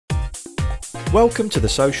Welcome to the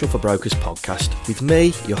Social for Brokers podcast with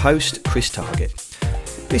me, your host, Chris Target.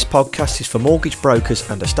 This podcast is for mortgage brokers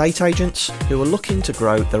and estate agents who are looking to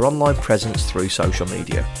grow their online presence through social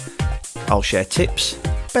media. I'll share tips,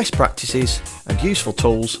 best practices and useful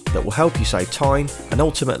tools that will help you save time and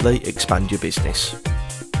ultimately expand your business.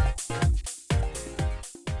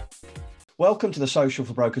 Welcome to the Social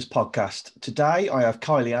for Brokers podcast. Today I have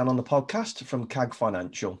Kylie Ann on the podcast from CAG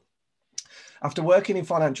Financial. After working in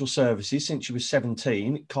financial services since she was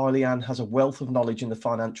 17, Kylie Ann has a wealth of knowledge in the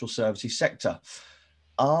financial services sector.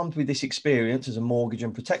 Armed with this experience as a mortgage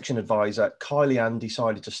and protection advisor, Kylie Ann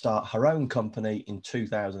decided to start her own company in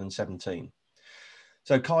 2017.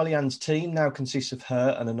 So Kylie Ann's team now consists of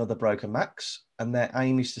her and another broker, Max, and their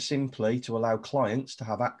aim is to allow clients to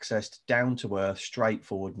have access to down-to-earth,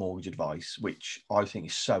 straightforward mortgage advice, which I think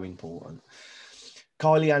is so important.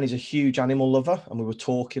 Kylie Ann is a huge animal lover, and we were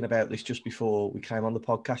talking about this just before we came on the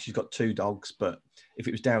podcast. She's got 2 dogs, but if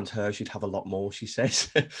it was down to her, she'd have a lot more, she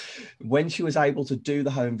says. When she was able to do the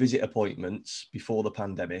home visit appointments before the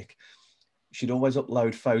pandemic, she'd always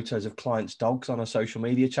upload photos of clients' dogs on her social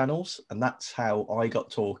media channels, and that's how I got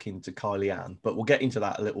talking to Kylie Ann, but we'll get into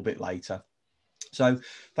that a little bit later. So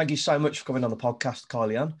thank you so much for coming on the podcast,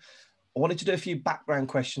 Kylie Ann. I wanted to do a few background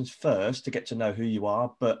questions first to get to know who you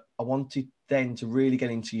are, but I wanted then to really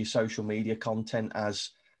get into your social media content, as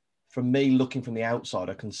from me looking from the outside,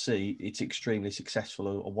 I can see it's extremely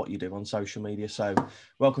successful at what you do on social media. So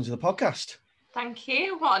welcome to the podcast. Thank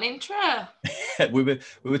you. What an intro. we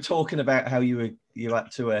were talking about how you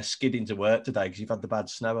had to skid into work today because you've had the bad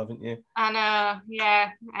snow, haven't you? I know, yeah.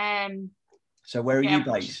 So where are you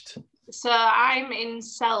based? So I'm in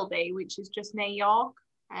Selby, which is just near York.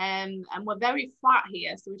 And we're very flat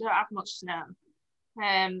here, so we don't have much snow.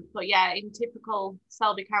 But yeah, in typical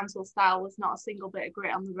Selby Council style, there's not a single bit of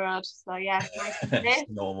grit on the road. So yeah, nice and safe. It's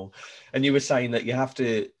normal. And you were saying that you have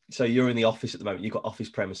to, so you're in the office at the moment, you've got office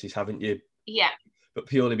premises, haven't you? Yeah. But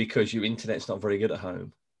purely because your internet's not very good at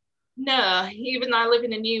home. No, even though I live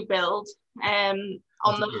in a new build, on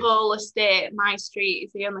the whole estate, my street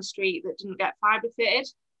is the only street that didn't get fibre fitted.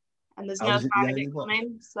 And there's no fibre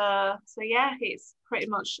coming. So yeah, it's pretty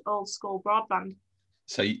much old school broadband.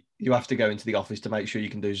 So you have to go into the office to make sure you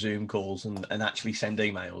can do Zoom calls and actually send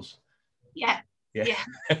emails. Yeah.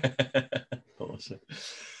 Awesome.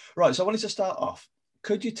 Right, so I wanted to start off.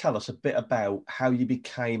 Could you tell us a bit about how you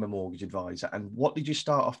became a mortgage advisor and what did you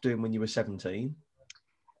start off doing when you were 17?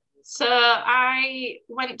 So I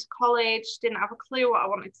went to college, didn't have a clue what I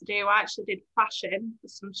wanted to do. I actually did fashion for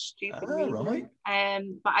some stupid reason. Right.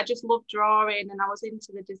 But I just loved drawing and I was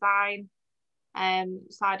into the design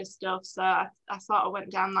side of stuff. So I sort of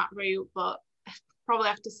went down that route. But probably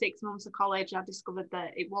after 6 months of college, I discovered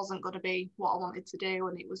that it wasn't going to be what I wanted to do.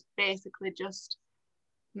 And it was basically just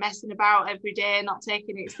messing about every day, not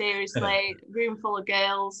taking it seriously, room full of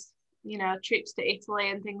girls, you know, trips to Italy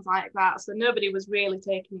and things like that. So nobody was really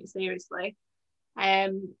taking it seriously.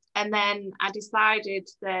 And then I decided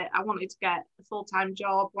that I wanted to get a full-time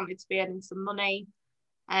job, wanted to be earning some money.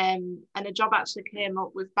 And a job actually came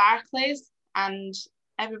up with Barclays. And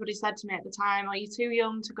everybody said to me at the time, "Oh, you're too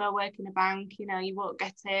young to go work in a bank, you know, you won't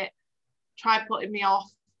get it. Try putting me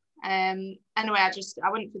off." Anyway,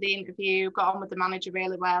 I went for the interview, got on with the manager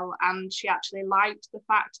really well, and she actually liked the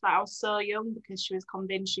fact that I was so young because she was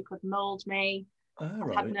convinced she could mould me.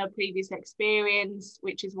 I had no previous experience,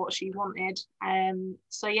 which is what she wanted.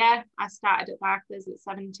 So yeah, I started at Barclays at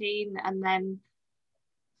 17 and then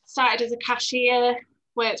started as a cashier,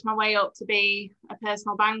 worked my way up to be a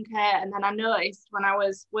personal banker, and then I noticed when I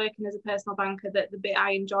was working as a personal banker that the bit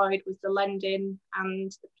I enjoyed was the lending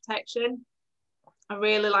and the protection. I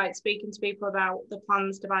really liked speaking to people about the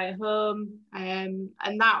plans to buy a home, and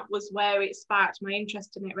that was where it sparked my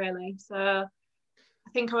interest in it, really. So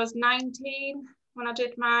I think I was 19 when I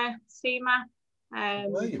did my CIMA,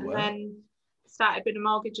 and then started being a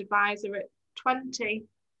mortgage advisor at 20.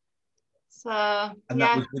 So that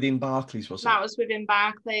was within Barclays, was it? That was within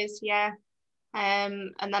Barclays, yeah.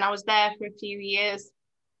 And then I was there for a few years.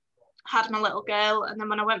 Had my little girl, and then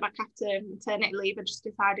when I went back after maternity leave, I just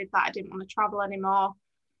decided that I didn't want to travel anymore.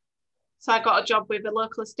 So I got a job with a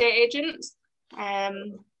local estate agent,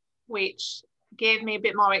 which gave me a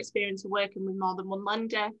bit more experience of working with more than one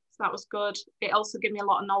lender. So that was good. It also gave me a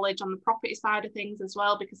lot of knowledge on the property side of things as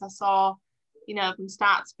well, because I saw, you know, from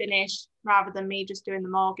start to finish, rather than me just doing the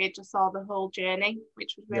mortgage, I saw the whole journey,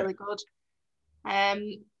 which was really good.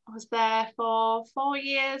 I was there for 4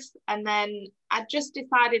 years, and then I just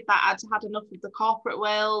decided that I'd had enough of the corporate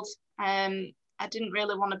world. I didn't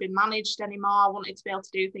really want to be managed anymore. I wanted to be able to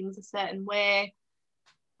do things a certain way.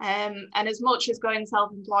 And as much as going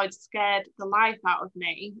self-employed scared the life out of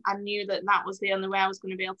me, I knew that that was the only way I was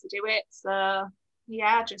going to be able to do it. So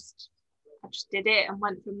yeah, I just did it and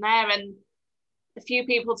went from there. And a few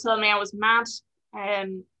people told me I was mad,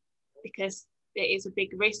 because it is a big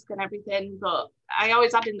risk and everything, but I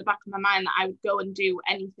always had in the back of my mind that I would go and do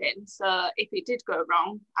anything. So if it did go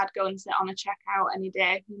wrong, I'd go and sit on a checkout any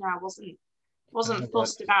day. You know, I wasn't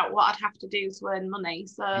fussed about what I'd have to do to earn money.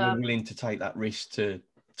 So you were willing to take that risk to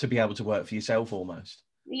be able to work for yourself almost.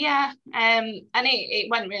 Yeah, and it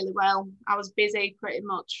went really well. I was busy pretty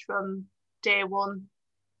much from day one,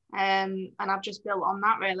 and I've just built on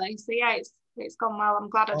that really. So yeah, it's gone well. I'm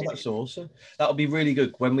glad I did. That's awesome. That'll be really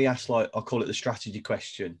good when we ask, like, I'll call it the strategy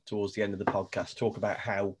question towards the end of the podcast. Talk about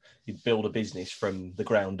how you build a business from the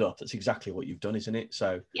ground up. That's exactly what you've done, isn't it?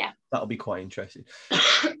 So yeah, that'll be quite interesting.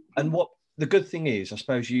 And what the good thing is, I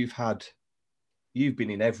suppose you've been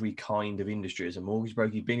in every kind of industry as a mortgage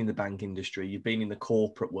broker. You've been in the bank industry, you've been in the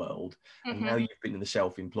corporate world, and now you've been in the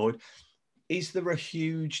self-employed. Is there a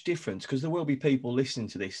huge difference? Because there will be people listening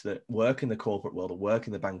to this that work in the corporate world or work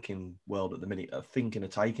in the banking world at the minute, are thinking of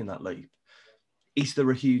taking that leap. Is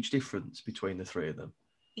there a huge difference between the three of them?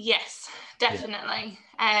 Yes, definitely.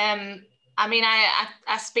 Yeah. I mean,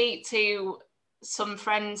 I speak to some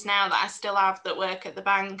friends now that I still have that work at the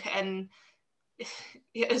bank, and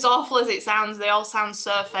as awful as it sounds, they all sound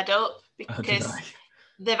so fed up because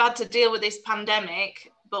they've had to deal with this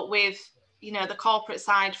pandemic, but with, you know, the corporate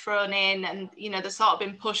side thrown in, and, you know, they've sort of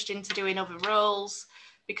been pushed into doing other roles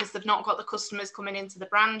because they've not got the customers coming into the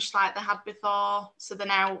branch like they had before. So they're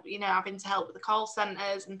now, you know, having to help with the call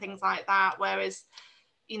centres and things like that. Whereas,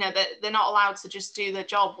 you know, they're not allowed to just do their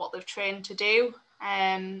job, what they've trained to do.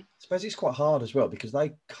 I suppose it's quite hard as well because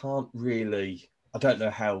they can't really, I don't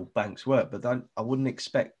know how banks work, but I wouldn't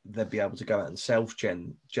expect they'd be able to go out and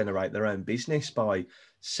self-generate their own business by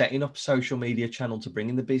setting up a social media channel to bring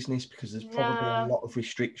in the business, because there's probably a lot of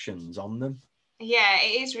restrictions on them. Yeah,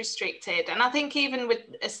 it is restricted. And I think even with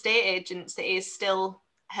estate agents, it is still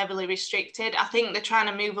heavily restricted. I think they're trying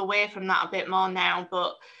to move away from that a bit more now,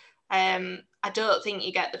 but I don't think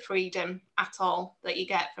you get the freedom at all that you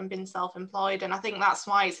get from being self-employed. And I think that's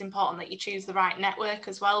why it's important that you choose the right network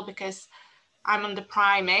as well, because I'm under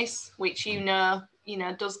Primis, which, you know,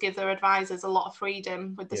 does give their advisors a lot of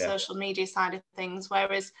freedom with the social media side of things.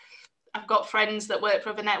 Whereas I've got friends that work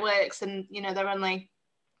for other networks and, you know, they're only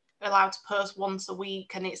allowed to post once a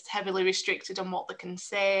week and it's heavily restricted on what they can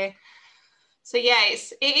say. So yeah,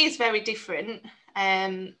 it is very different.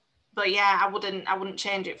 But yeah, I wouldn't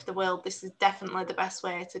change it for the world. This is definitely the best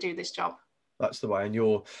way to do this job. That's the way.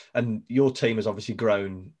 And your team has obviously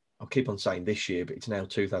grown. I'll keep on saying this year, but it's now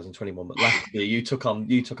 2021. But last year you took on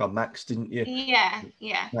Max, didn't you? Yeah.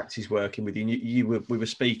 Max is working with you. We were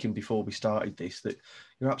speaking before we started this that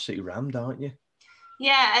you're absolutely rammed, aren't you?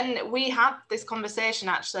 Yeah, and we had this conversation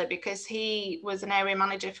actually because he was an area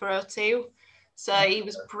manager for O2. So he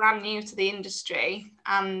was brand new to the industry,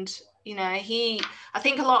 and, you know, I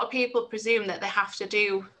think a lot of people presume that they have to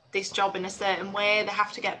do this job in a certain way. They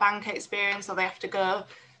have to get bank experience or they have to go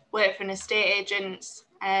work for an estate agent.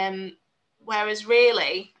 Whereas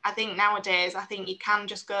really, I think nowadays, I think you can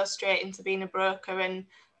just go straight into being a broker and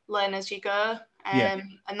learn as you go. And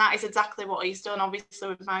that is exactly what he's done, obviously,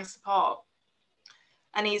 with my support.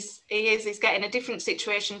 And he's getting a different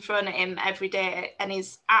situation thrown at him every day, and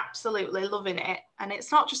he's absolutely loving it. And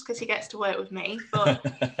it's not just because he gets to work with me, but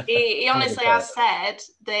he honestly has said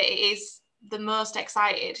that it is the most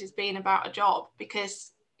excited he's been about a job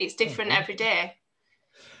because it's different every day.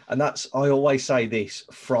 And I always say this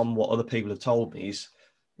from what other people have told me is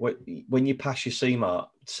when you pass your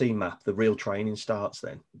CMAP, the real training starts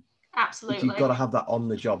then. Absolutely. You've got to have that on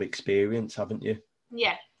the job experience, haven't you?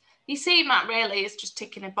 Yeah. Your CMAP really is just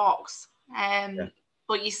ticking a box.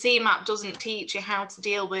 But your CMAP doesn't teach you how to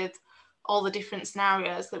deal with all the different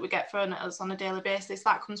scenarios that we get thrown at us on a daily basis.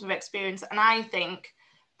 That comes with experience. And I think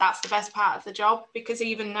that's the best part of the job, because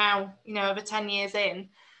even now, you know, over 10 years in,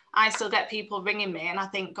 I still get people ringing me and I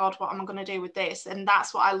think, God, what am I going to do with this? And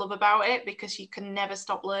that's what I love about it, because you can never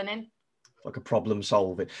stop learning. Like a problem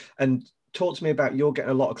solving. And talk to me about, you're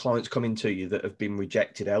getting a lot of clients coming to you that have been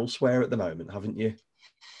rejected elsewhere at the moment, haven't you?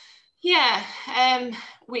 Yeah,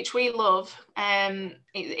 which we love.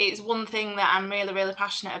 It's one thing that I'm really, really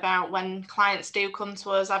passionate about when clients do come to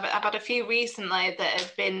us. I've had a few recently that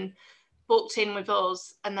have been booked in with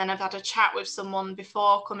us, and then I've had a chat with someone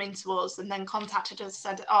before coming to us and then contacted us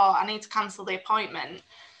and said, oh, I need to cancel the appointment.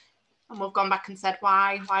 And we've gone back and said,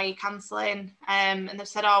 why are you cancelling? And they've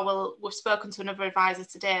said, oh, well, we've spoken to another advisor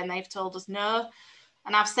today and they've told us no.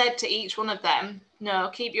 And I've said to each one of them, no,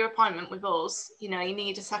 keep your appointment with us. You know, you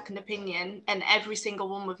need a second opinion. And every single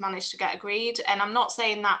one we've managed to get agreed. And I'm not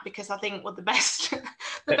saying that because I think we're the best,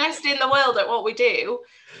 the best in the world at what we do.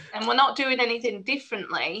 And we're not doing anything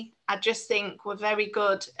differently. I just think we're very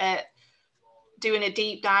good at doing a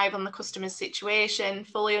deep dive on the customer's situation,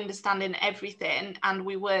 fully understanding everything. And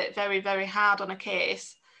we work very, very hard on a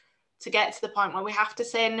case to get to the point where we have to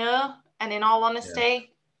say no. And in all honesty,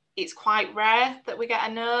 it's quite rare that we get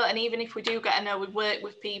a no. And even if we do get a no, we work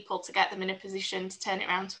with people to get them in a position to turn it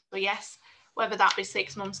around to a yes, whether that be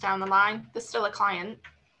 6 months down the line. They're still a client.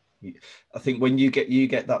 I think when you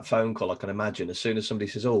get that phone call, I can imagine as soon as somebody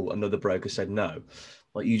says, oh, another broker said no,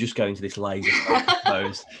 like you just go into this laser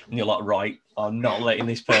mode and you're like, right, I'm not letting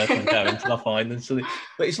this person go until I find them something.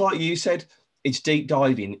 But it's like you said, it's deep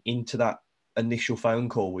diving into that initial phone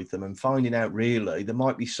call with them and finding out really there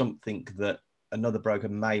might be something that another broker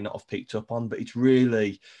may not have picked up on, but it's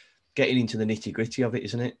really getting into the nitty gritty of it,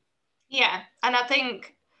 isn't it? Yeah. And I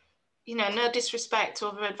think, you know, no disrespect to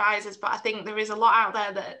other advisors, but I think there is a lot out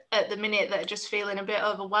there that at the minute that are just feeling a bit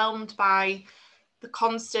overwhelmed by the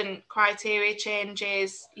constant criteria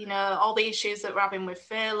changes, you know, all the issues that we're having with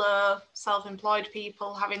furlough, self-employed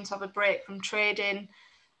people having to have a break from trading,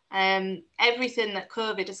 everything that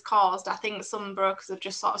COVID has caused. I think some brokers have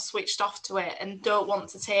just sort of switched off to it and don't want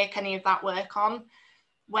to take any of that work on.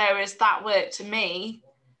 Whereas that work to me,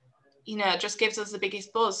 you know, just gives us the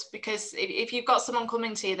biggest buzz, because if you've got someone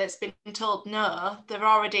coming to you that's been told no, they're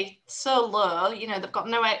already so low, you know, they've got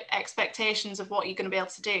no expectations of what you're going to be able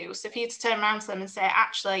to do. So for you to turn around to them and say,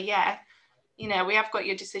 actually, yeah, you know, we have got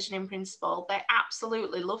your decision in principle, they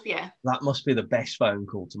absolutely love you. That must be the best phone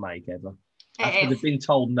call to make ever. After they've been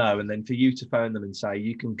told no, and then for you to phone them and say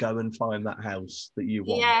you can go and find that house that you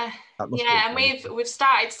want. Yeah, and we've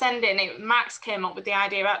started sending it. Max came up with the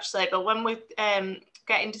idea actually, but when we're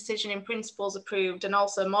getting decision in principles approved and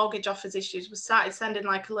also mortgage offers issues, we started sending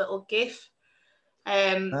like a little GIF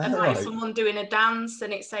of like someone doing a dance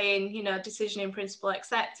and it's saying, you know, decision in principle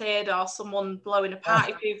accepted, or someone blowing a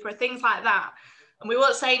party pooper, things like that. And we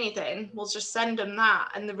won't say anything, we'll just send them that.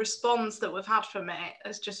 And the response that we've had from it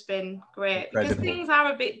has just been great. Incredible. Because things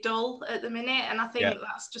are a bit dull at the minute. And I think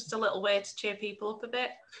that's just a little way to cheer people up a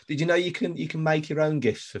bit. Did you know you can make your own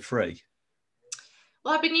GIFs for free?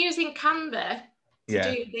 Well, I've been using Canva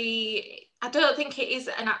to do I don't think it is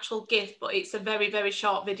an actual GIF, but it's a very, very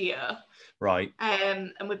short video. Right.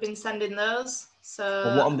 And we've been sending those. So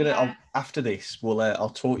well, what I'm gonna after this, I'll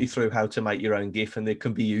talk you through how to make your own GIF, and there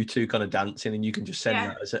can be you two kind of dancing, and you can just send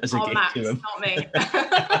that as a GIF Max, to them. Not me.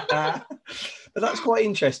 But that's quite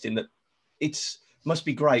interesting. That must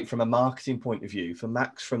be great from a marketing point of view for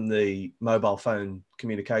Max from the mobile phone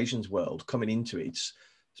communications world coming into it.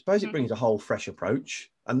 I suppose it brings a whole fresh approach,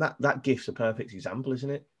 and that GIF's a perfect example, isn't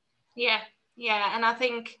it? Yeah, and I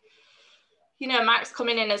think, you know, Max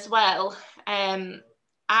coming in as well.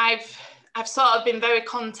 I've sort of been very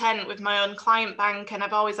content with my own client bank, and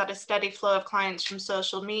I've always had a steady flow of clients from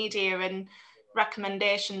social media and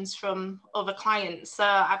recommendations from other clients. So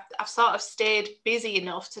I've sort of stayed busy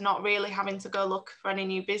enough to not really having to go look for any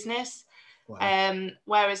new business. Wow.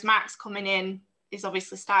 Whereas Max coming in is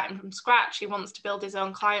obviously starting from scratch. He wants to build his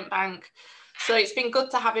own client bank. So it's been good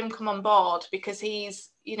to have him come on board, because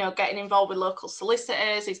he's, you know, getting involved with local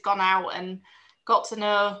solicitors. He's gone out and got to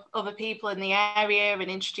know other people in the area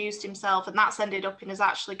and introduced himself, and that's ended up in us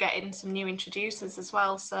actually getting some new introducers as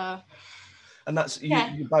well. So, and that's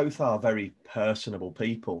you both are very personable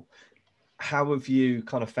people. How have you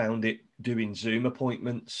kind of found it doing Zoom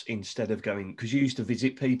appointments instead of going, because you used to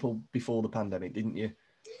visit people before the pandemic, didn't you?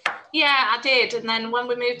 Yeah, I did. And then when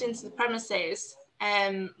we moved into the premises,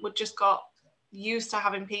 we just got used to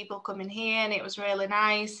having people coming here, and it was really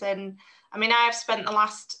nice. And I mean, I have spent the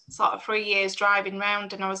last sort of 3 years driving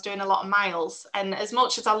around, and I was doing a lot of miles. And as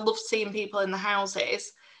much as I loved seeing people in the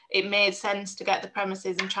houses, it made sense to get the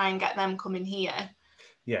premises and try and get them coming here.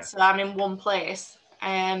 Yeah. So I'm in one place.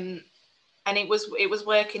 And it was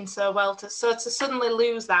working so well. To suddenly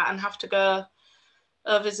lose that and have to go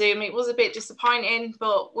over Zoom, it was a bit disappointing,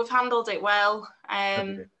 but we've handled it well.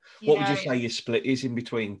 What would you say your split is in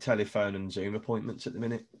between telephone and Zoom appointments at the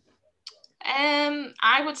minute?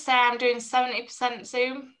 I would say I'm doing 70%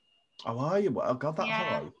 Zoom. Oh, are you? Well, God, that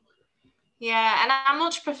high. Yeah, and I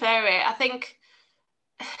much prefer it. I think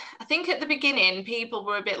at the beginning people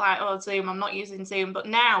were a bit like, oh, Zoom, I'm not using Zoom. But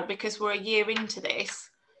now, because we're a year into this,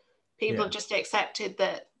 people have just accepted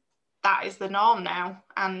that is the norm now.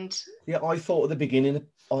 And I thought at the beginning,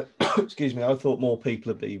 excuse me, I thought more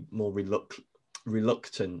people would be more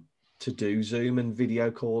reluctant to do Zoom and video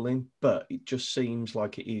calling, but it just seems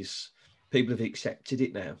like it is people have accepted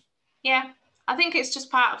it now. Yeah, I think it's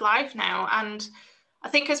just part of life now. And I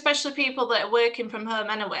think especially people that are working from home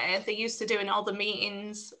anyway, they're used to doing all the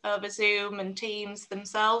meetings over Zoom and Teams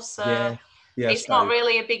themselves. So it's not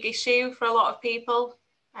really a big issue for a lot of people.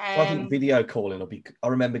 So I think video calling will be... I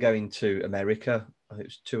remember going to America, I think it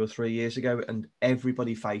was 2 or 3 years ago, and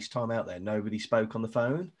everybody FaceTime out there. Nobody spoke on the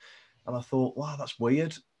phone. And I thought, wow, that's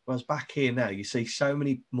weird. Whereas back here now, you see so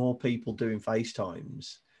many more people doing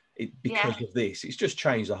FaceTimes because of this. It's just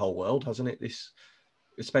changed the whole world, hasn't it? This,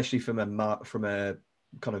 especially from a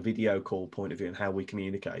kind of video call point of view and how we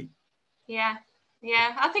communicate. Yeah.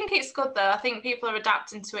 I think it's good though. I think people are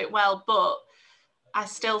adapting to it well, but I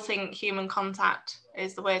still think human contact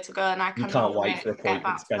is the way to go, and I can't wait for the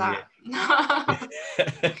appointments, can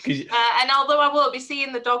you? And although I won't be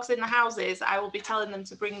seeing the dogs in the houses, I will be telling them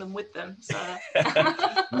to bring them with them. So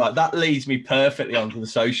right, that leads me perfectly onto the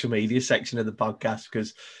social media section of the podcast,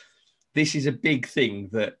 because this is a big thing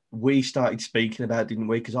that we started speaking about, didn't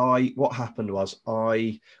we? Because what happened was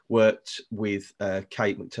I worked with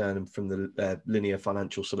Kate McTurnan from the Linear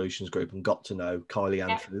Financial Solutions Group and got to know Kylie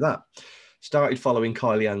Ann through that. Started following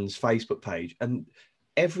Kylie Ann's Facebook page, and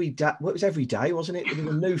every day, wasn't it? There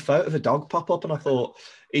was a new photo of a dog pop up, and I thought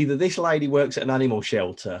either this lady works at an animal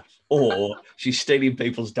shelter or she's stealing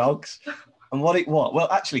people's dogs. And well,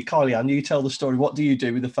 actually, Kylie Ann, you tell the story. What do you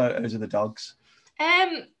do with the photos of the dogs?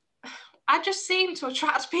 I just seem to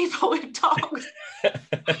attract people with dogs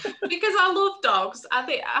because I love dogs. I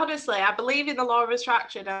think, honestly, I believe in the law of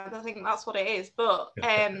attraction. I think that's what it is. But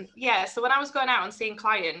so when I was going out and seeing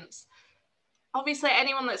clients, obviously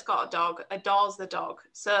anyone that's got a dog adores the dog.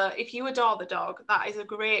 So if you adore the dog, that is a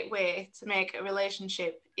great way to make a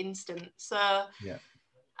relationship instant. So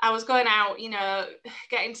I was going out,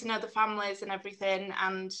 getting to know the families and everything,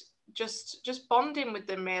 and just bonding with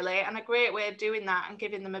them really. And a great way of doing that and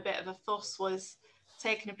giving them a bit of a fuss was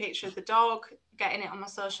taking a picture of the dog, getting it on my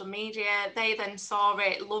social media. They then saw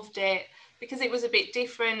it, loved it, because it was a bit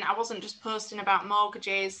different. I wasn't just posting about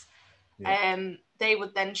mortgages. They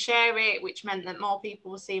would then share it, which meant that more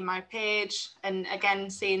people were seeing my page, and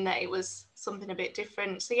again seeing that it was something a bit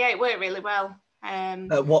different. So it worked really well.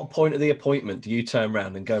 At what point of the appointment do you turn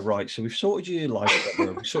around and go, right, so we've sorted your life,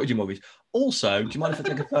 we've sorted your mortgage. Also, do you mind if I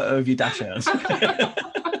take a photo of your dashers? Just at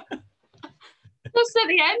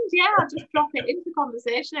the end, I just drop it into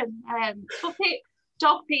conversation. But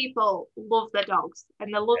dog people love their dogs,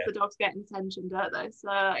 and they love the dogs getting attention, don't they?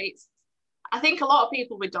 So I think a lot of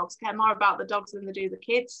people with dogs care more about the dogs than they do the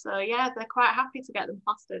kids. So they're quite happy to get them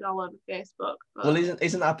plastered all over Facebook. But... Well,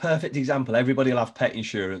 isn't that a perfect example? Everybody will have pet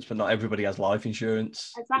insurance, but not everybody has life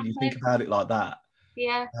insurance. Exactly. When you think about it like that,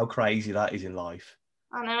 how crazy that is in life.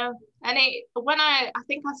 I know. And I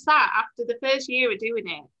think I sat after the first year of doing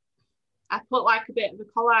it, I put like a bit of a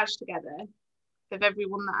collage together of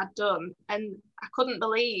everyone that I'd done, and I couldn't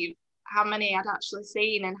believe how many I'd actually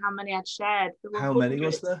seen and how many I'd shared. How many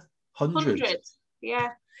was there? Hundreds.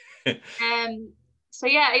 So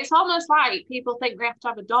it's almost like people think they have to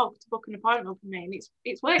have a dog to book an appointment with me, and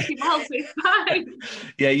it's working well, so it's fine.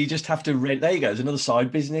 You just have to rent. There you go. There's another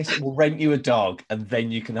side business. We'll rent you a dog, and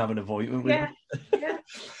then you can have an appointment with them.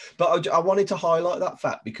 But I wanted to highlight that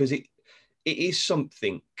fact because it is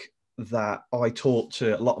something that I talk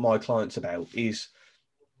to a lot of my clients about. Is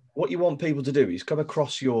what you want people to do is come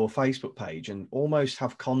across your Facebook page and almost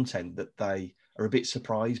have content that they are a bit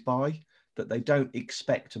surprised by, that they don't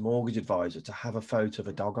expect a mortgage advisor to have a photo of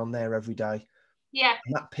a dog on there every day.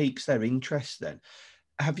 And that piques their interest then.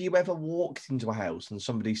 Have you ever walked into a house and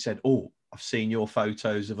somebody said, oh, I've seen your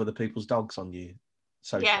photos of other people's dogs on your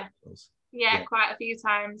social channels? Quite a few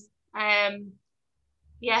times. Although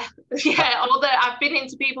I've been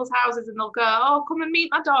into people's houses and they'll go, oh, come and meet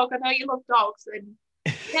my dog, I know you love dogs. And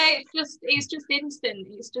it's just instant.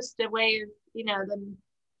 It's just a way of, them.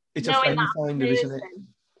 It's a friend finder, isn't it?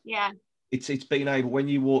 Yeah. It's being able, when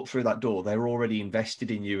you walk through that door, they're already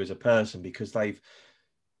invested in you as a person because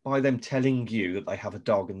by them telling you that they have a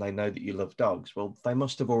dog and they know that you love dogs, well, they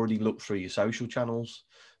must have already looked through your social channels.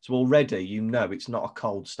 So already, it's not a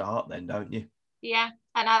cold start then, don't you? Yeah.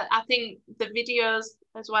 And I think the videos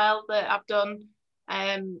as well that I've done,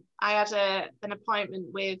 I had an appointment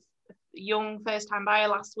with a young first-time buyer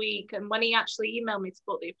last week, and when he actually emailed me to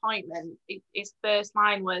book the appointment, his first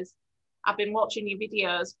line was, I've been watching your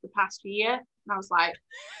videos for the past year. And I was like,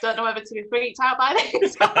 don't know whether to be freaked out by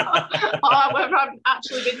this or whether I've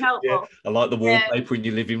actually been helpful. I like the wallpaper in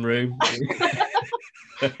your living room.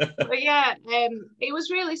 But it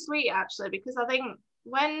was really sweet actually, because I think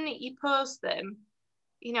when you post them,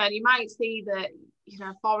 and you might see that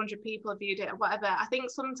 400 people have viewed it or whatever. I think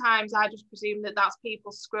sometimes I just presume that that's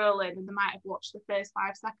people scrolling and they might have watched the first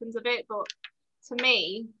 5 seconds of it. But to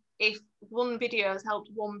me, if one video has helped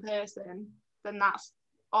one person, then that's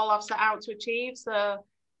all I've set out to achieve. So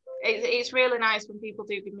it's really nice when people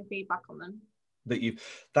do give me feedback on them.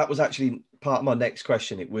 That was actually part of my next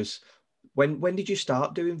question. It was, when did you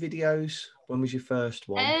start doing videos? When was your first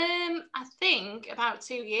one? I think about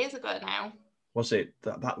 2 years ago now. Was it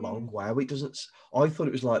that long? Wow, it doesn't. I thought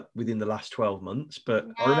it was like within the last 12 months, but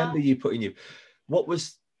No. I remember you putting you. What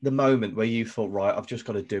was the moment where you thought, right, I've just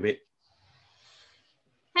got to do it?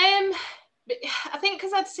 I think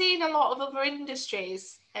because I'd seen a lot of other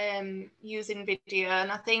industries using video,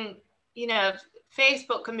 and I think,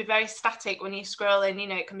 Facebook can be very static when you're scrolling.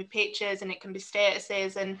 It can be pictures and it can be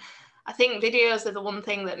statuses, and I think videos are the one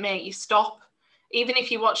thing that make you stop. Even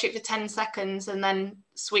if you watch it for 10 seconds and then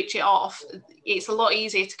switch it off, it's a lot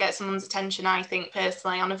easier to get someone's attention, I think,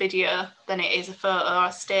 personally, on a video than it is a photo or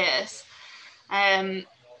a status. And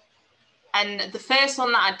the first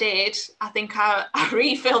one that I did, I think I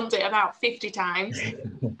refilmed it about 50 times,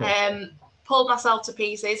 pulled myself to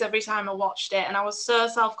pieces every time I watched it, and I was so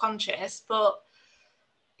self-conscious. But,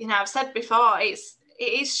 I've said before, it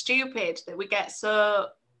is stupid that we get so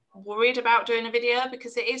worried about doing a video,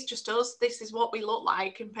 because it is just us. This is what we look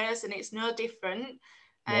like in person. It's no different.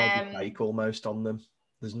 Fake almost on them.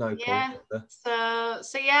 There's no point there.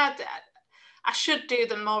 So yeah, I should do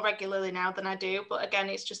them more regularly now than I do, but again,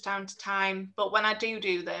 it's just down to time. But when I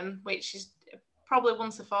do them, which is probably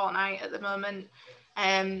once a fortnight at the moment,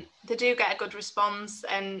 they do get a good response,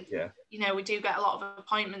 and we do get a lot of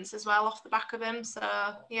appointments as well off the back of them. So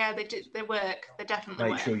yeah, they work. They definitely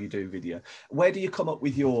work. Make sure you do video. Where do you come up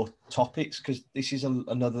with your topics? Because this is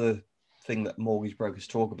another thing that mortgage brokers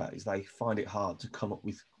talk about, is they find it hard to come up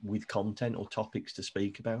with content or topics to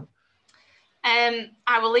speak about.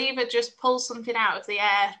 I will either just pull something out of the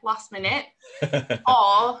air last minute,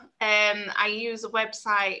 or I use a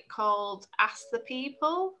website called Ask the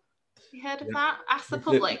People. You heard of that? Ask the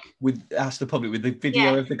Public. Ask the Public with the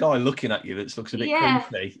video of the guy looking at you that looks a bit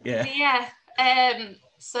creepy. Yeah.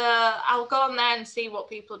 So I'll go on there and see what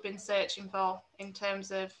people have been searching for in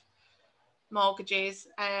terms of mortgages.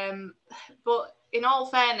 But in all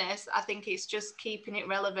fairness, I think it's just keeping it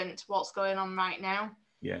relevant to what's going on right now.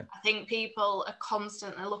 Yeah. I think people are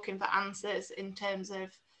constantly looking for answers in terms of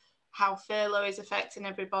how furlough is affecting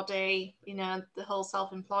everybody, the whole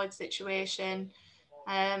self-employed situation.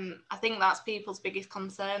 I think that's people's biggest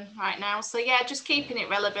concern right now. So yeah, just keeping it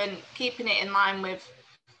relevant, keeping it in line with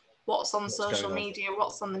what's on social media,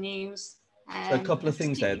 what's on the news. So a couple of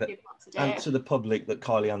things there. That Answer the Public that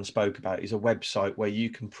Kylie-Anne spoke about is a website where you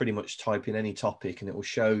can pretty much type in any topic and it will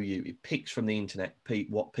show you, it picks from the internet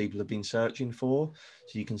what people have been searching for.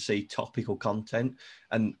 So you can see topical content.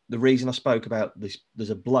 And the reason I spoke about this, there's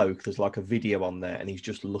like a video on there and he's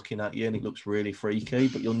just looking at you and it looks really freaky,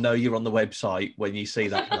 but you'll know you're on the website when you see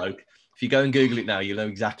that bloke. If you go and Google it now, you'll know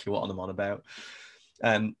exactly what I'm on about.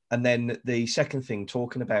 And then the second thing,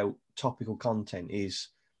 talking about topical content, is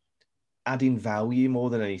adding value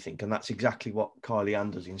more than anything. And that's exactly what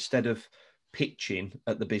Kylie-Anne does. Instead of pitching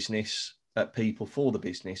at the business, at people for the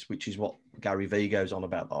business, which is what Gary Vee goes on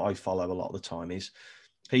about, that I follow a lot of the time, is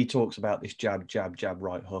he talks about this jab, jab, jab,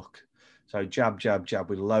 right hook. So jab, jab, jab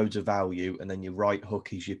with loads of value. And then your right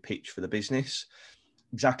hook is your pitch for the business.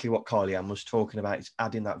 Exactly what Kylie-Anne was talking about. It's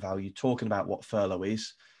adding that value, talking about what furlough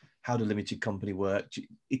is, how the limited company work.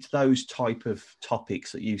 It's those type of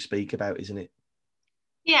topics that you speak about, isn't it?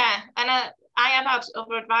 Yeah, and I have had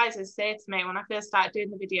other advisors say to me when I first started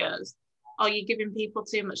doing the videos, "Oh, you're giving people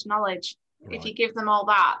too much knowledge. Right. If you give them all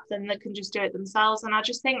that, then they can just do it themselves." And I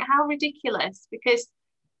just think, how ridiculous, because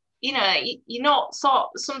you're not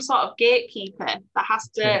some sort of gatekeeper that has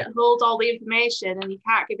to hold all the information and you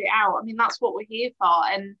can't give it out. I mean, that's what we're here for.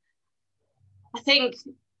 And I think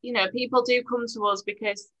people do come to us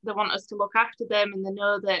because they want us to look after them and they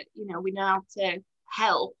know that we know how to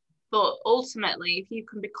help. But ultimately, if you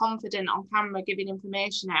can be confident on camera giving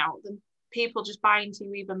information out, then people just buy into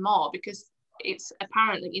you even more, because it's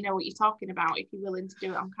apparent that you know what you're talking about if you're willing to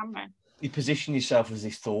do it on camera. You position yourself as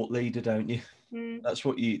this thought leader, don't you? That's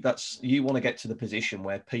what you want to get to the position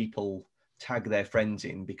where people tag their friends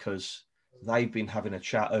in because they've been having a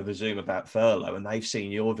chat over Zoom about furlough and they've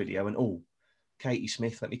seen your video and, oh, Katie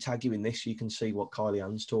Smith, let me tag you in this so you can see what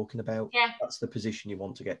Kylie-Anne's talking about. Yeah. That's the position you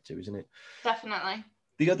want to get to, isn't it? Definitely.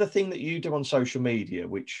 The other thing that you do on social media,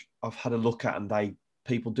 which I've had a look at and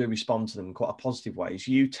people do respond to them in quite a positive way, is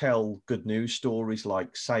you tell good news stories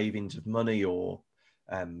like savings of money or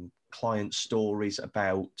client stories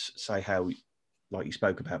about, say, how like you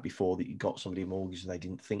spoke about before, that you got somebody a mortgage they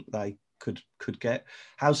didn't think they could get.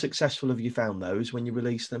 How successful have you found those when you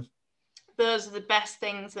release them? Those are the best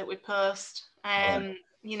things that we post.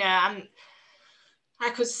 You know, I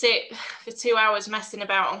could sit for 2 hours messing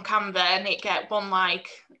about on Canva and it get one like,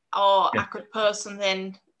 or I could post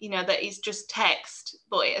something, you know, that is just text,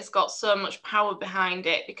 but it has got so much power behind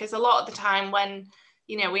it. Because a lot of the time when,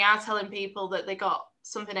 you know, we are telling people that they got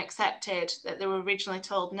something accepted that they were originally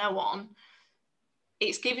told no on,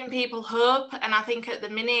 it's giving people hope. And I think at the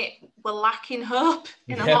minute we're lacking hope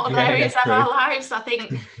in a lot of areas of our lives. I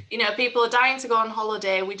think, you know, people are dying to go on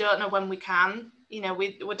holiday. We don't know when we can. You know,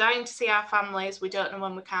 we're dying to see our families. We don't know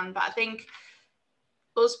when we can. But I think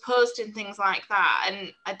us posting things like that,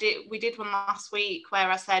 and we did one last week where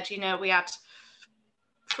I said, you know, we had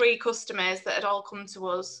 3 customers that had all come to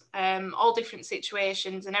us, all different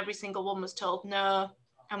situations, and every single one was told no.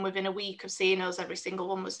 And within a week of seeing us, every single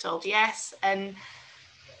one was told yes. And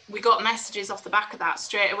we got messages off the back of that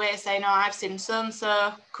straight away saying, oh, I've seen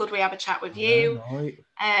so-and-so, could we have a chat with you? Right.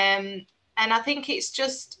 And I think it's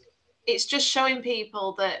just showing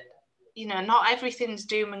people that, you know, not everything's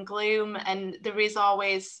doom and gloom, and there is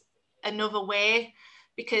always another way.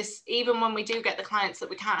 Because even when we do get the clients that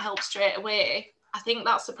we can't help straight away, I think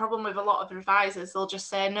that's the problem with a lot of advisors. They'll just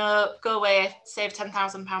say, no, go away, save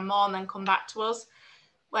 £10,000 more and then come back to us.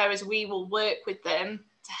 Whereas we will work with them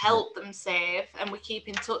to help them save, and we keep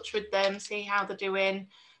in touch with them, see how they're doing.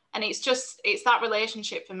 And it's that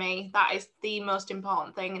relationship for me. That is the most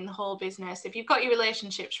important thing in the whole business. If you've got your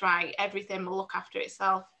relationships right, everything will look after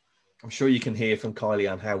itself. I'm sure you can hear from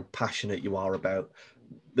Kylie-Ann how passionate you are about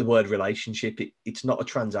the word relationship. It's not a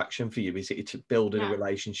transaction for you, is it? It's building a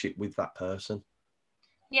relationship with that person.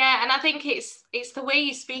 Yeah, and I think it's the way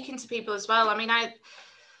you're speaking to people as well. I mean, I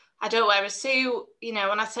don't wear a suit, you know,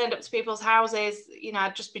 when I turned up to people's houses, you know,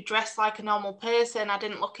 I'd just be dressed like a normal person. I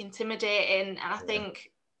didn't look intimidating. And I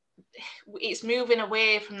think it's moving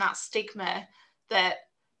away from that stigma that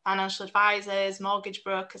financial advisors, mortgage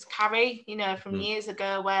brokers carry, you know, from years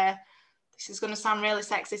ago, where this is going to sound really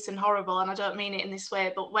sexist and horrible, and I don't mean it in this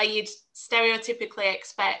way, but where you'd stereotypically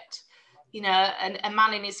expect, you know, a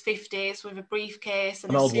man in his 50s with a briefcase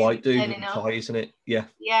and an old white dude with a tie, isn't it? Yeah.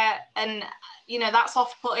 Yeah, and you know, that's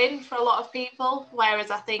off-putting for a lot of people. Whereas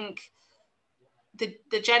I think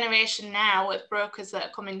the generation now of brokers that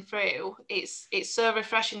are coming through, it's so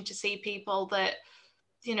refreshing to see people that,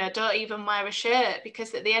 you know, don't even wear a shirt,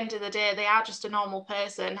 because at the end of the day, they are just a normal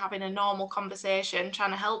person having a normal conversation,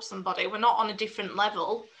 trying to help somebody. We're not on a different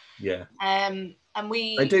level. Yeah. And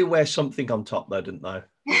they do wear something on top though, don't they?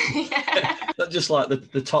 Yeah. Not just like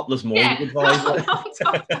the topless mortgage advisor.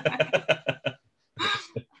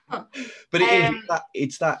 But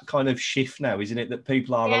it's that kind of shift now, isn't it? That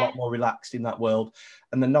people are a lot more relaxed in that world.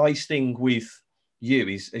 And the nice thing with you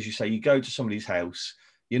is, as you say, you go to somebody's house,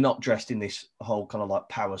 you're not dressed in this whole kind of like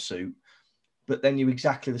power suit, but then you're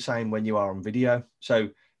exactly the same when you are on video. So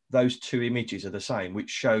those 2 images are the same, which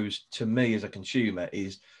shows to me as a consumer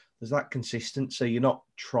is there's that consistency. You're not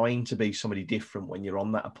trying to be somebody different when you're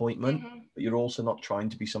on that appointment, but you're also not trying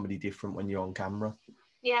to be somebody different when you're on camera.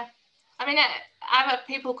 Yeah. I mean, I've had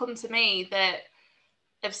people come to me that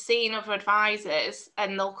have seen other advisors,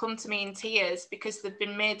 and they'll come to me in tears because they've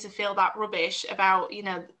been made to feel that rubbish about, you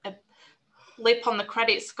know, a blip on the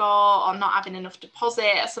credit score or not having enough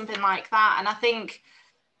deposit or something like that. And I think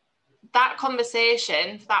that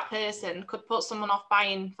conversation for that person could put someone off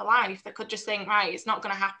buying for life. They could just think, right, it's not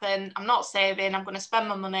going to happen. I'm not saving. I'm going to spend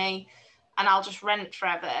my money and I'll just rent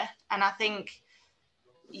forever. And I think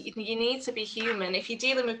you need to be human. If you're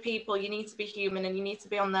dealing with people, you need to be human, and you need to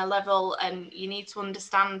be on their level, and you need to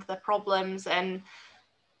understand their problems. And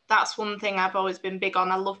that's one thing I've always been big on.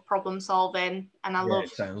 I love problem solving, and I love,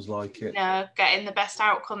 it sounds like it, you know, getting the best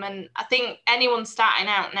outcome. And I think anyone starting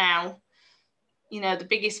out now, you know, the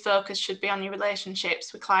biggest focus should be on your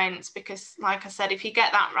relationships with clients, because like I said, if you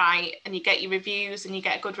get that right and you get your reviews and you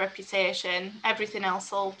get a good reputation, everything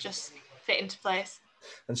else will just fit into place.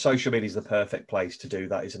 And social media is the perfect place to do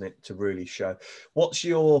that, isn't it? To really show. What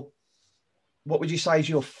would you say is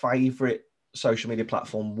your favourite social media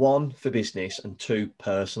platform? 1 for business and 2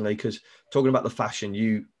 personally, because talking about the fashion,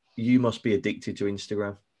 you must be addicted to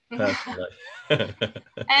Instagram personally.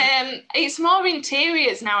 It's more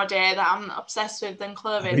interiors nowadays that I'm obsessed with than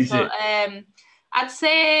clothing. But I'd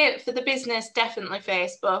say for the business, definitely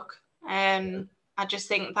Facebook. I just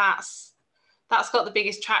think that's got the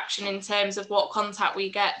biggest traction in terms of what contact we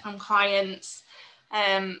get from clients.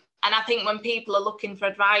 And I think when people are looking for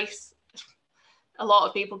advice, a lot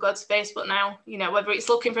of people go to Facebook now, you know, whether it's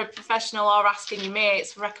looking for a professional or asking your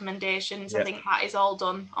mates for recommendations. I think that is all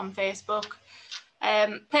done on Facebook.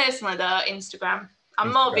 Personally though, Instagram.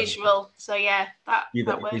 I'm more visual, so yeah,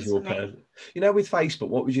 that works for me. You know, with Facebook,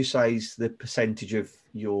 what would you say is the percentage of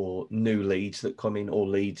your new leads that come in, or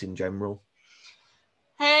leads in general,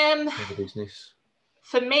 for the business?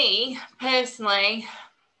 For me personally,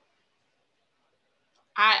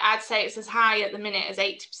 I'd say it's as high at the minute as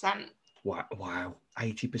 80%. Wow,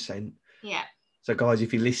 80%. Yeah. So guys,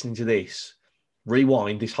 if you're listening to this,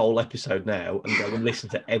 rewind this whole episode now and go and listen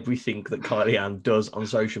to everything that Kylie-Anne does on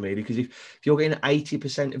social media. Because if you're getting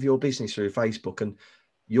 80% of your business through Facebook and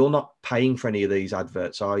you're not paying for any of these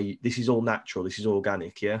adverts, are you? This is all natural. This is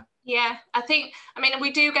organic, yeah? Yeah, I mean,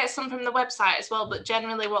 we do get some from the website as well, but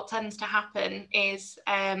generally what tends to happen is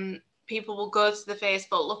people will go to the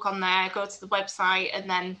Facebook, look on there, go to the website, and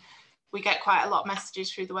then we get quite a lot of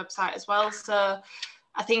messages through the website as well. So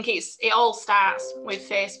I think it all starts with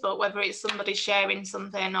Facebook, whether it's somebody sharing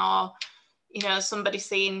something or, you know, somebody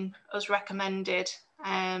seeing us recommended.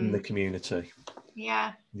 In the community.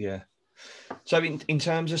 Yeah. Yeah. So in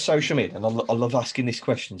terms of social media, and I love asking this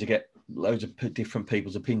question to get loads of different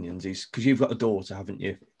people's opinions, is because you've got a daughter, haven't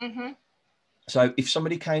you? Mm-hmm. So if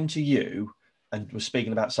somebody came to you and was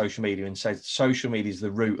speaking about social media and said, social media is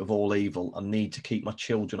the root of all evil, I need to keep my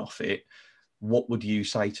children off it, what would you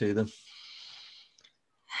say to them?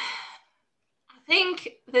 I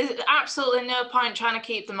think there's absolutely no point trying to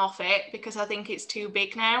keep them off it, because I think it's too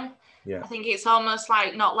big now. Yeah. I think it's almost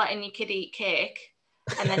like not letting your kid eat cake,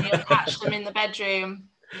 and then you'll catch them in the bedroom,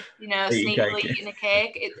 you know, sneakily eating a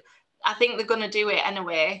cake. I think they're going to do it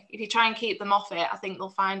anyway. If you try and keep them off it, I think they'll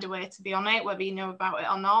find a way to be on it, whether you know about it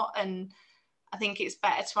or not. And I think it's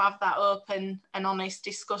better to have that open and honest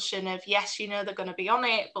discussion of, yes, you know, they're going to be on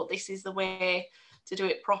it, but this is the way to do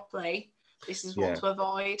it properly. This is what to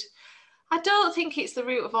avoid. I don't think it's the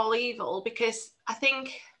root of all evil, because I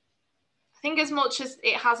think as much as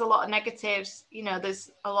it has a lot of negatives, you know, there's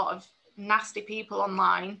a lot of nasty people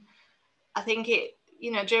online. I think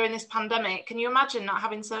you know, during this pandemic, can you imagine not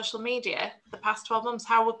having social media the past 12 months?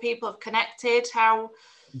 How would people have connected?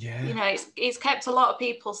 You know, it's kept a lot of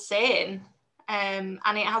people sane, and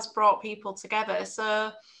it has brought people together.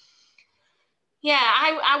 So yeah,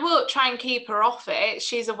 I won't try and keep her off it.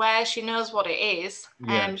 She's aware, she knows what it is.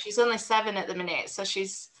 She's only 7 at the minute, so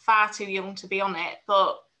she's far too young to be on it.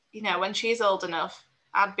 But, you know, when she's old enough,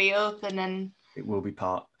 I'd be open, and it will be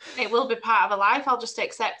part of her life. I'll just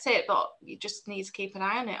accept it, but you just need to keep an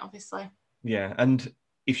eye on it, obviously. Yeah, and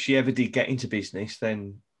if she ever did get into business,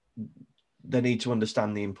 then they need to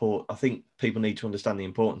understand I think people need to understand the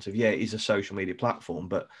importance of, it is a social media platform,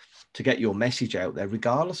 but to get your message out there,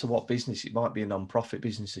 regardless of what business, it might be a non-profit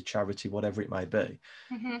business, a charity, whatever it may be,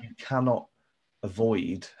 you cannot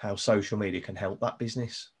avoid how social media can help that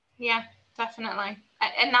business. Yeah, definitely.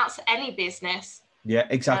 And that's any business. Yeah,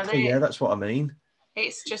 exactly. Yeah, that's what I mean.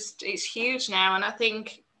 It's huge now. And I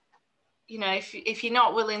think, you know, if you're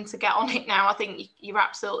not willing to get on it now, I think you're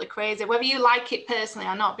absolutely crazy, whether you like it personally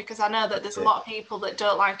or not, because I know that there's a lot of people that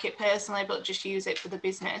don't like it personally, but just use it for the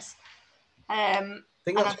business. I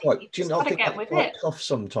think that's quite tough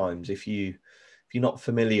sometimes if you're not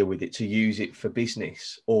familiar with it, to use it for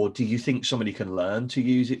business. Or do you think somebody can learn to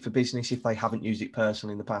use it for business if they haven't used it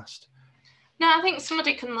personally in the past? No, I think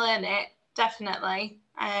somebody can learn it, definitely.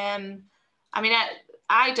 I mean,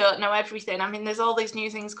 I don't know everything. I mean, there's all these new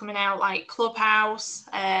things coming out like Clubhouse.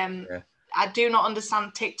 I do not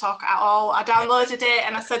understand TikTok at all. I downloaded it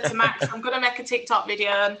and I said to Max, I'm going to make a TikTok video.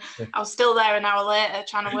 And I was still there an hour later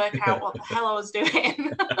trying to work out what the hell I was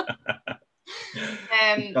doing.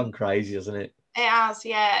 It's gone crazy, hasn't it? It has,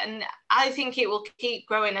 yeah. And I think it will keep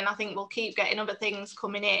growing, and I think we'll keep getting other things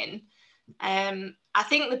coming in. I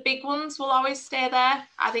think the big ones will always stay there.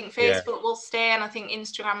 I think Facebook will stay, and I think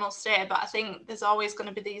Instagram will stay. But I think there's always going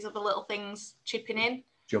to be these other little things chipping in.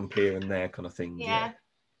 Jump here and there kind of thing. Yeah.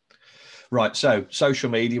 Right, so social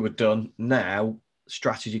media we're done. Now,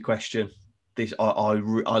 strategy question.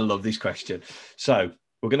 I love this question. So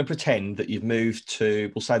we're going to pretend that you've moved to,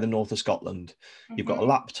 we'll say, the north of Scotland. You've got a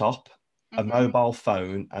laptop, a mobile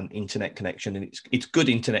phone, and internet connection, and it's good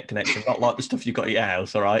internet connection, not like the stuff you've got at your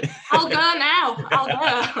house. All right. I'll go now.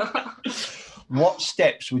 I'll go. What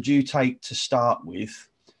steps would you take to start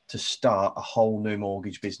a whole new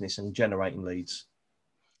mortgage business and generating leads?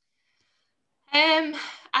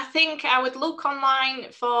 I think I would look online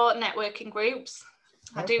for networking groups.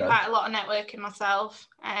 I do quite a lot of networking myself,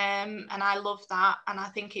 and I love that. And I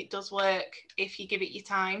think it does work if you give it your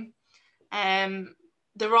time.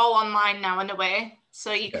 They're all online now in a way,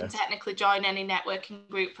 so you can technically join any networking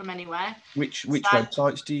group from anywhere. Which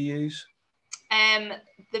websites do you use?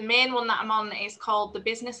 The main one that I'm on is called the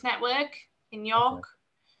Business Network in York.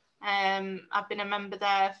 I've been a member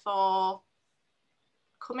there for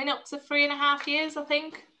coming up to 3.5 years, I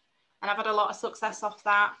think, and I've had a lot of success off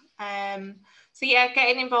that. So yeah,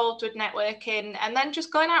 getting involved with networking, and then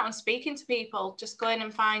just going out and speaking to people, just going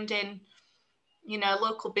and finding, you know,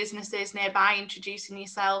 local businesses nearby, introducing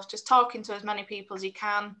yourself, just talking to as many people as you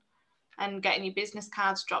can, and getting your business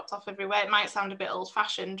cards dropped off everywhere. It might sound a bit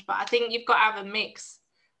old-fashioned, but I think you've got to have a mix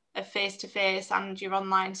of face-to-face and your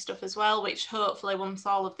online stuff as well, which hopefully once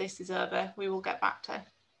all of this is over, we will get back to.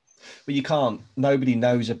 But you can't, nobody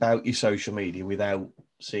knows about your social media without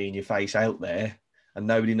seeing your face out there, and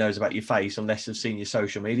nobody knows about your face unless they've seen your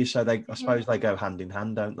social media. So I suppose they go hand in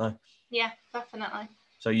hand, don't they? Yeah, definitely.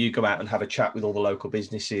 So you go out and have a chat with all the local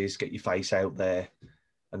businesses, get your face out there,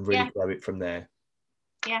 and really grow it from there.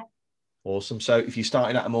 Yeah. Awesome. So if you're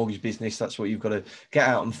starting out a mortgage business, that's what you've got to get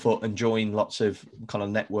out on foot and join lots of kind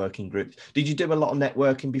of networking groups. Did you do a lot of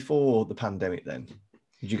networking before the pandemic then?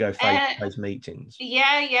 Did you go face-to-face meetings?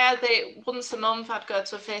 Yeah. Once a month I'd go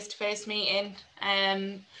to a face-to-face meeting.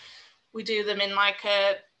 We do them in like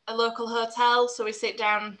a local hotel. So we sit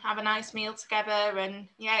down, have a nice meal together, and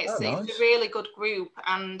yeah, it's a really good group,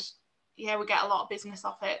 and yeah, we get a lot of business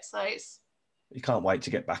off it. So you can't wait to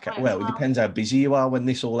get back at. Well, it depends how busy you are when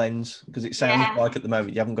this all ends, because it sounds like at the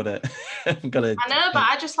moment you haven't got to. I know, but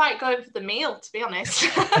I just like going for the meal, to be honest.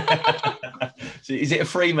 So is it a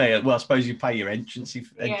free meal? Well, I suppose you pay your entrance fee,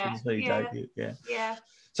 don't you? Yeah.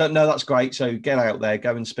 So no, that's great. So get out there,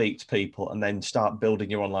 go and speak to people, and then start building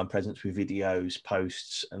your online presence with videos,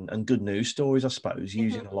 posts, and good news stories, I suppose,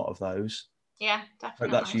 using a lot of those. Yeah, definitely.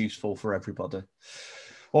 Hope that's useful for everybody.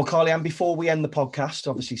 Well, Kylie-Ann, before we end the podcast,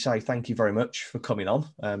 obviously say thank you very much for coming on.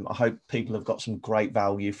 I hope people have got some great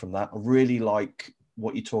value from that. I really like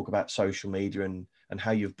what you talk about social media and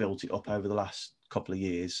how you've built it up over the last couple of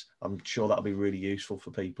years. I'm sure that'll be really useful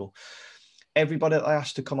for people. Everybody that I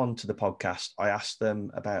asked to come on to the podcast, I asked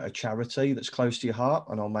them about a charity that's close to your heart,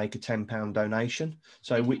 and I'll make a £10 donation.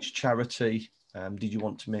 So which charity did you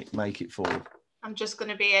want to make it for? I'm just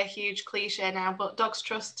going to be a huge cliche now, but Dogs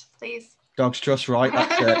Trust, please. Dogs Trust, right?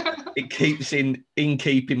 That's it keeps in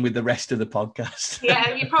keeping with the rest of the podcast.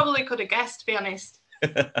 Yeah, you probably could have guessed, to be honest.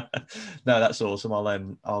 No, that's awesome.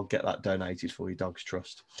 I'll get that donated for you, Dogs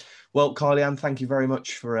Trust. Well, Kylie-Ann, thank you very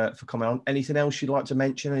much for coming on. Anything else you'd like to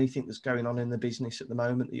mention? Anything that's going on in the business at the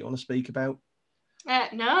moment that you want to speak about? No,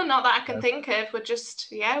 not that I can think of. We're just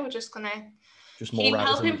gonna keep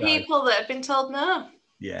helping people that have been told no.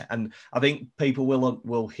 Yeah, and I think people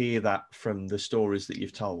will hear that from the stories that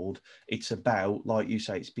you've told. It's about, like you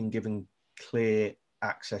say, it's been given clear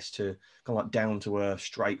access to kind of like down to earth,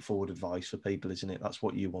 straightforward advice for people, isn't it? That's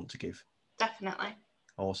what you want to give. Definitely.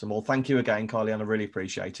 Awesome. Well, thank you again, Kylie-Ann. I really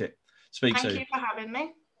appreciate it. Speak soon. Thank you for having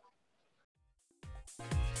me.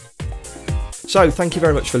 So, thank you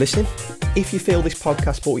very much for listening. If you feel this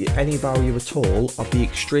podcast brought you any value at all, I'd be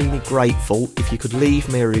extremely grateful if you could leave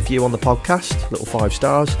me a review on the podcast, little 5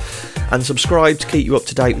 stars, and subscribe to keep you up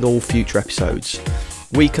to date with all future episodes.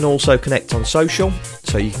 We can also connect on social,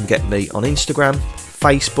 so you can get me on Instagram,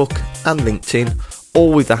 Facebook and LinkedIn,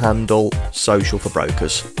 all with the handle Social for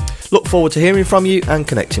Brokers. Look forward to hearing from you and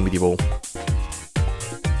connecting with you all.